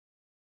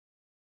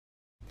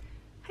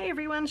Hey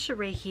everyone,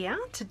 Sheree here.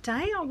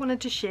 Today I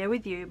wanted to share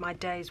with you my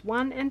days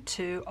 1 and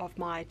 2 of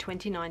my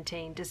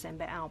 2019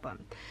 December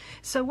album.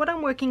 So what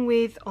I'm working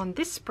with on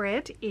this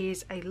spread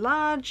is a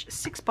large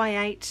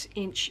 6x8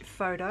 inch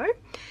photo.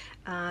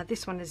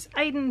 This one is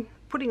Aiden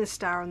putting the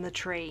star on the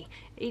tree.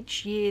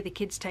 Each year the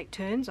kids take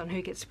turns on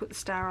who gets to put the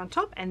star on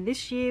top, and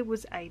this year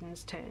was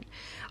Aiden's turn.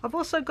 I've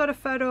also got a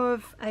photo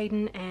of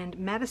Aiden and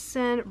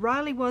Madison.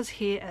 Riley was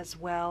here as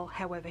well,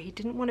 however he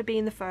didn't want to be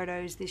in the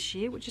photos this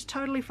year, which is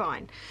totally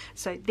fine.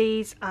 So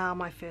these are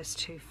my first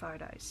two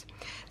photos.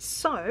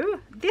 So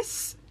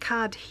this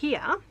card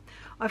here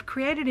I've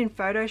created in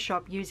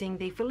Photoshop using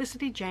the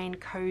Felicity Jane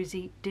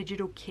Cozy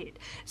digital kit.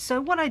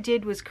 So what I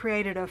did was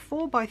created a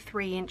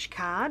 4x3 inch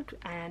card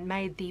and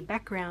made the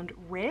background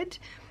red.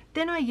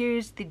 Then I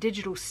used the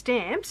digital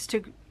stamps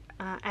to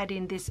add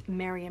in this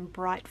merry and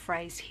bright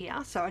phrase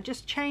here. So I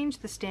just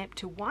changed the stamp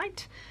to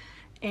white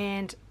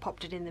and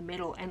popped it in the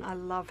middle, and I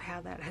love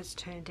how that has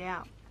turned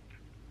out.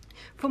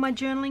 For my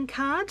journaling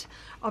card,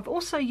 I've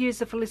also used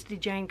the Felicity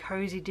Jane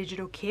Cozy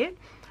digital kit.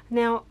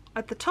 Now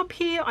at the top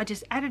here I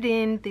just added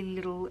in the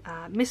little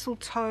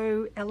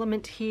mistletoe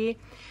element here.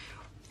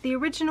 The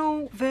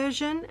original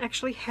version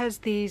actually has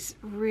these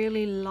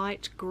really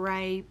light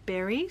grey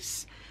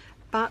berries,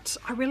 but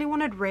I really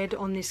wanted red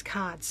on this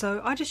card,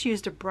 so I just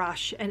used a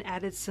brush and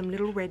added some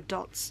little red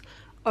dots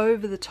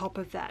over the top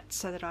of that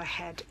so that I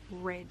had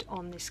red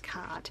on this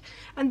card.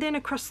 And then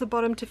across the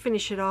bottom to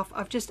finish it off,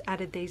 I've just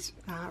added these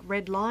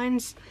red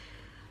lines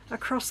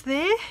across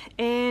there,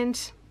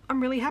 and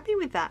I'm really happy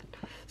with that.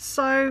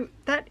 So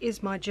that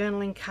is my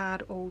journaling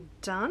card all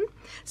done.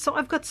 So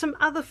I've got some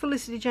other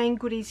Felicity Jane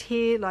goodies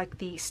here, like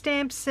the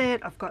stamp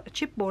set. I've got a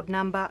chipboard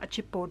number, a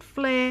chipboard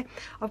flare.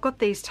 I've got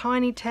these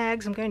tiny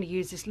tags. I'm going to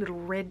use this little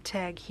red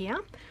tag here.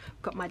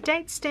 I've got my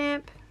date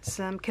stamp,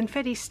 some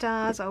confetti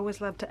stars. I always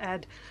love to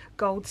add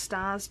gold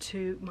stars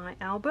to my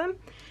album.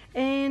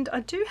 And I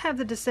do have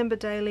the December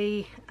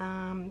Daily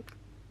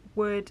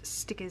word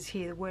stickers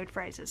here, the word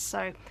phrases.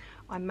 So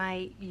I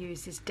may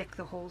use this Deck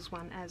the Halls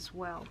one as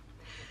well.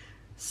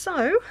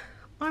 So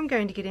I'm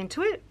going to get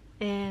into it,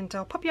 and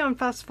I'll pop you on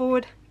fast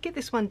forward, get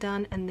this one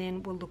done, and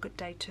then we'll look at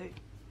day 2.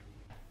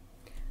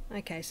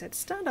 Okay, so to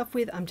start off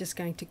with, I'm just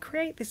going to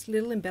create this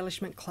little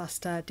embellishment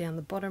cluster down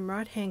the bottom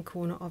right hand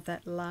corner of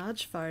that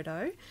large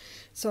photo.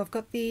 So I've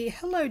got the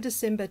Hello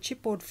December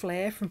chipboard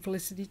flare from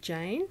Felicity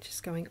Jane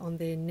just going on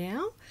there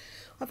now.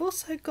 I've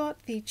also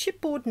got the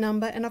chipboard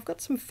number, and I've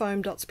got some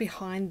foam dots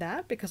behind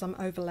that because I'm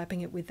overlapping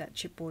it with that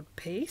chipboard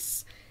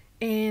piece.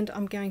 And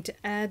I'm going to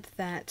add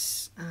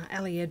that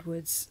Ali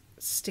Edwards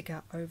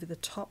sticker over the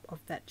top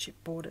of that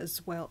chipboard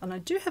as well. And I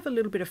do have a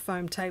little bit of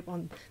foam tape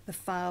on the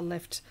far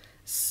left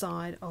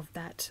side of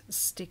that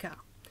sticker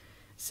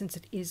since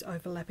it is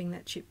overlapping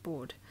that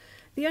chipboard.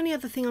 The only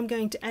other thing I'm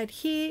going to add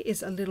here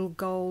is a little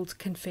gold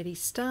confetti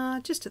star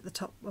just at the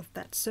top of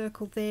that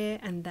circle there,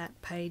 and that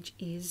page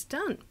is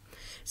done.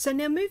 So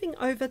now moving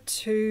over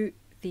to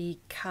the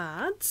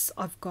cards,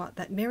 I've got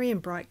that Merry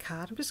and Bright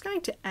card. I'm just going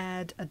to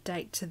add a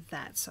date to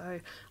that. So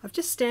I've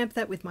just stamped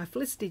that with my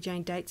Felicity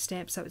Jane date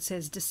stamp, so it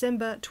says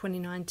December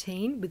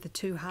 2019 with the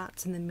 2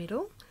 hearts in the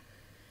middle.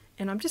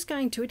 And I'm just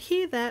going to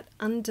adhere that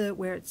under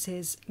where it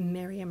says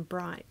Merry and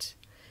Bright.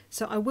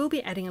 So I will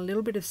be adding a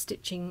little bit of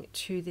stitching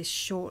to this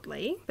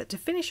shortly, but to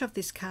finish off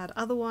this card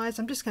otherwise,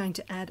 I'm just going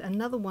to add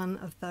another one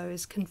of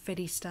those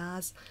confetti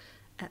stars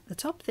at the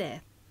top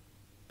there.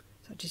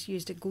 So I just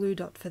used a glue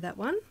dot for that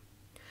one.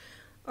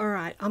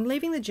 Alright, I'm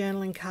leaving the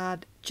journaling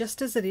card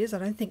just as it is. I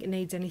don't think it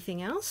needs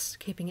anything else,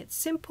 keeping it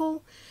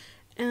simple,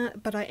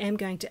 but I am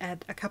going to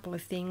add a couple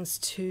of things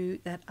to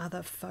that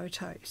other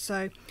photo.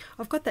 So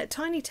I've got that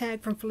tiny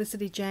tag from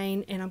Felicity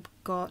Jane, and I've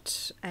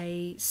got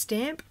a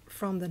stamp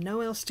from the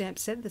Noel stamp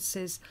set that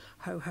says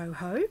Ho Ho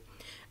Ho,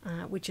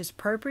 which is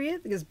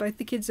appropriate because both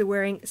the kids are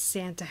wearing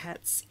Santa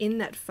hats in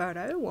that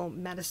photo. Well,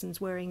 Madison's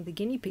wearing the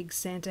guinea pig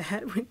Santa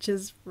hat, which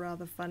is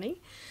rather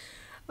funny.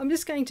 I'm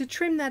just going to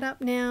trim that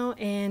up now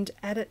and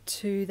add it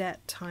to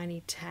that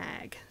tiny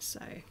tag.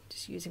 So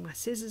just using my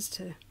scissors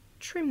to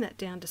trim that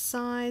down to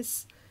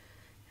size.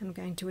 I'm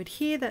going to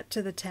adhere that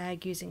to the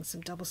tag using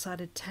some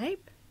double-sided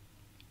tape.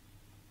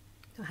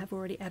 I have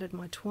already added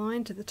my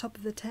twine to the top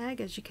of the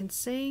tag, as you can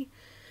see.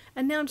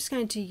 And now I'm just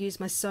going to use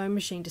my sewing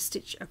machine to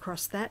stitch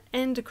across that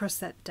and across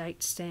that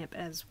date stamp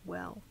as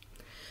well.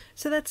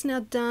 So that's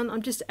now done.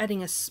 I'm just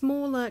adding a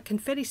smaller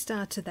confetti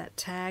star to that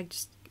tag,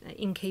 just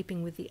in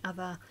keeping with the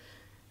other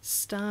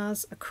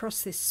stars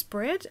across this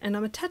spread, and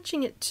I'm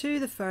attaching it to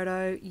the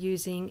photo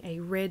using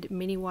a red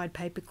mini wide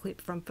paper clip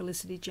from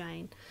Felicity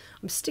Jane.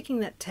 I'm sticking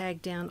that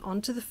tag down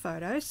onto the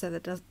photo so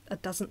that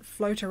it doesn't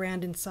float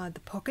around inside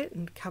the pocket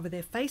and cover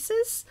their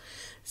faces.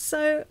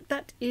 So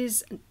that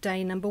is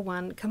day number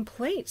 1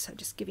 complete. So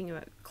just giving you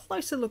a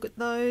closer look at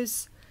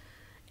those,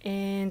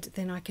 and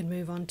then I can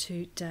move on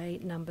to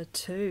day number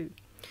 2.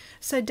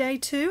 So day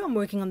 2, I'm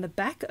working on the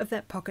back of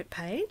that pocket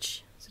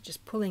page. So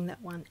just pulling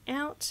that one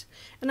out,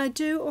 and I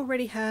do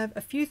already have a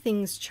few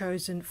things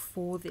chosen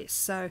for this.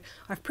 So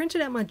I've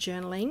printed out my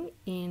journaling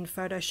in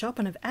Photoshop,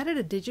 and I've added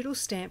a digital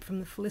stamp from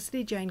the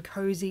Felicity Jane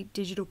Cozy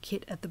digital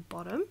kit at the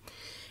bottom,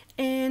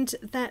 and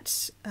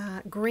that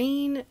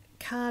green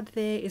card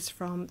there is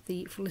from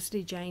the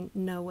Felicity Jane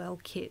Noel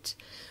kit.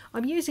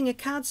 I'm using a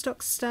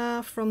cardstock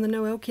star from the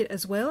Noel kit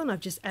as well, and I've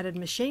just added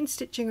machine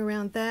stitching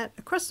around that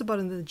across the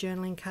bottom of the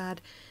journaling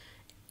card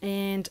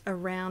and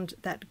around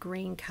that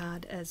green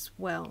card as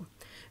well.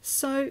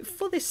 So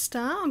for this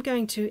star, I'm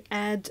going to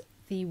add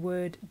the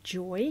word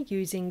joy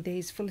using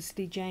these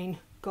Felicity Jane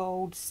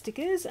gold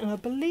stickers, and I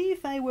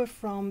believe they were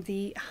from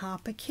the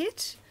Harper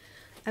kit.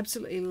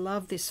 Absolutely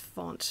love this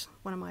font,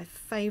 one of my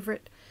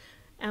favorite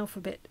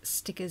alphabet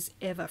stickers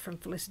ever from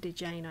Felicity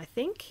Jane, I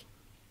think.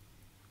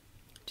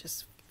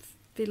 Just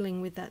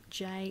fiddling with that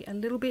J a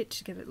little bit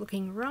to get it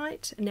looking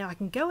right, and now I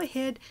can go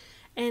ahead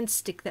and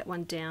stick that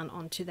one down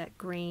onto that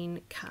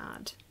green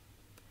card.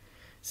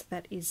 So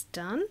that is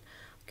done.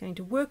 I'm going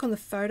to work on the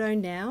photo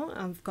now.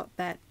 I've got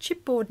that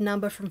chipboard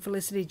number from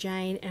Felicity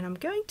Jane, and I'm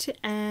going to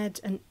add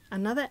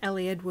another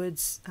Ellie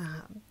Edwards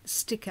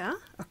sticker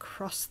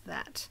across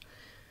that.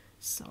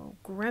 So I'll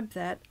grab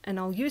that, and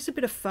I'll use a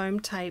bit of foam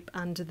tape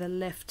under the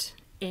left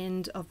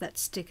end of that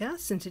sticker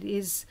since it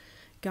is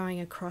going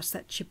across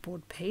that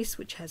chipboard piece,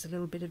 which has a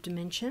little bit of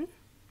dimension.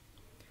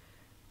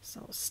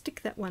 So I'll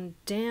stick that one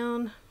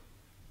down,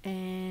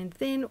 and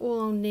then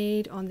all I'll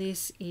need on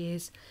this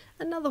is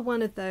another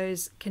one of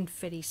those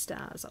confetti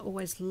stars. I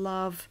always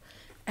love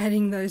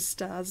adding those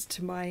stars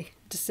to my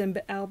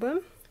December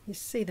album. You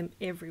see them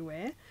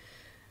everywhere.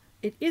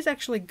 It is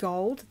actually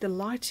gold. The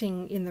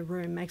lighting in the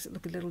room makes it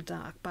look a little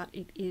dark, but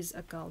it is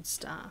a gold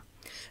star.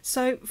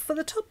 So for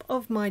the top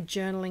of my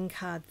journaling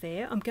card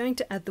there, I'm going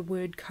to add the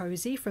word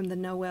cozy from the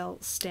Noel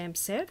stamp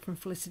set from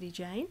Felicity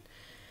Jane.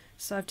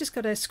 So I've just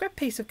got a scrap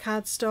piece of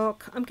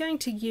cardstock. I'm going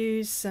to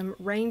use some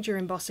Ranger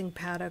embossing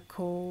powder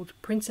called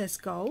Princess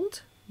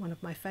Gold, one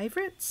of my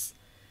favourites.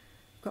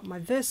 I've got my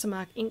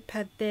Versamark ink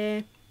pad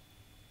there.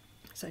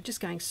 So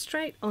just going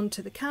straight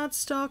onto the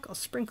cardstock, I'll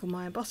sprinkle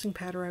my embossing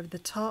powder over the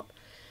top,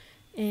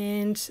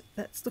 and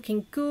that's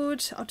looking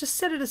good. I'll just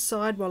set it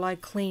aside while I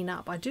clean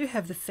up. I do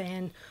have the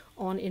fan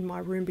on in my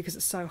room because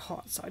it's so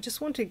hot, so I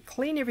just want to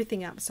clean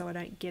everything up so I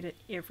don't get it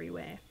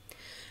everywhere.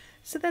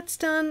 So that's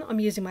done. I'm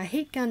using my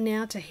heat gun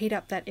now to heat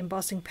up that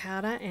embossing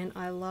powder, and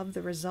I love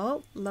the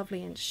result.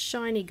 Lovely and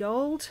shiny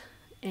gold.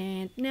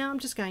 And now I'm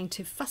just going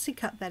to fussy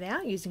cut that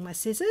out using my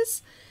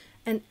scissors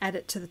and add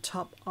it to the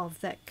top of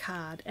that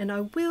card. And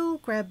I will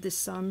grab this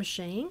sewing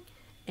machine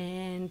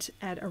and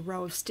add a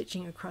row of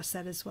stitching across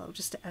that as well,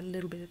 just to add a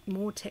little bit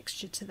more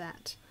texture to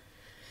that.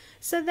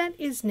 So that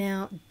is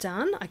now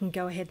done. I can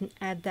go ahead and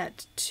add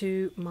that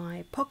to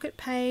my pocket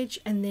page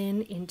and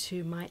then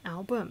into my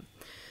album.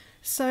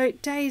 So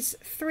days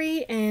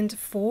 3 and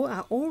 4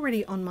 are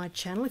already on my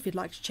channel if you'd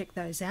like to check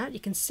those out. You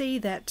can see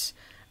that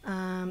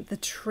the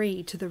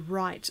tree to the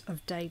right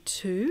of day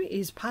 2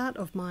 is part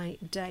of my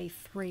day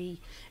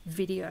 3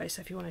 video. So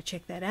if you want to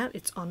check that out,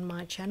 it's on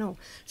my channel.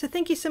 So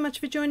thank you so much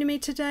for joining me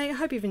today. I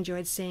hope you've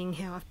enjoyed seeing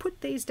how I've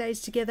put these days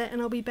together,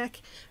 and I'll be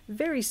back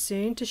very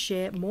soon to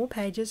share more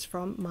pages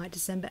from my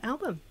December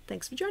album.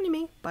 Thanks for joining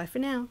me. Bye for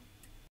now.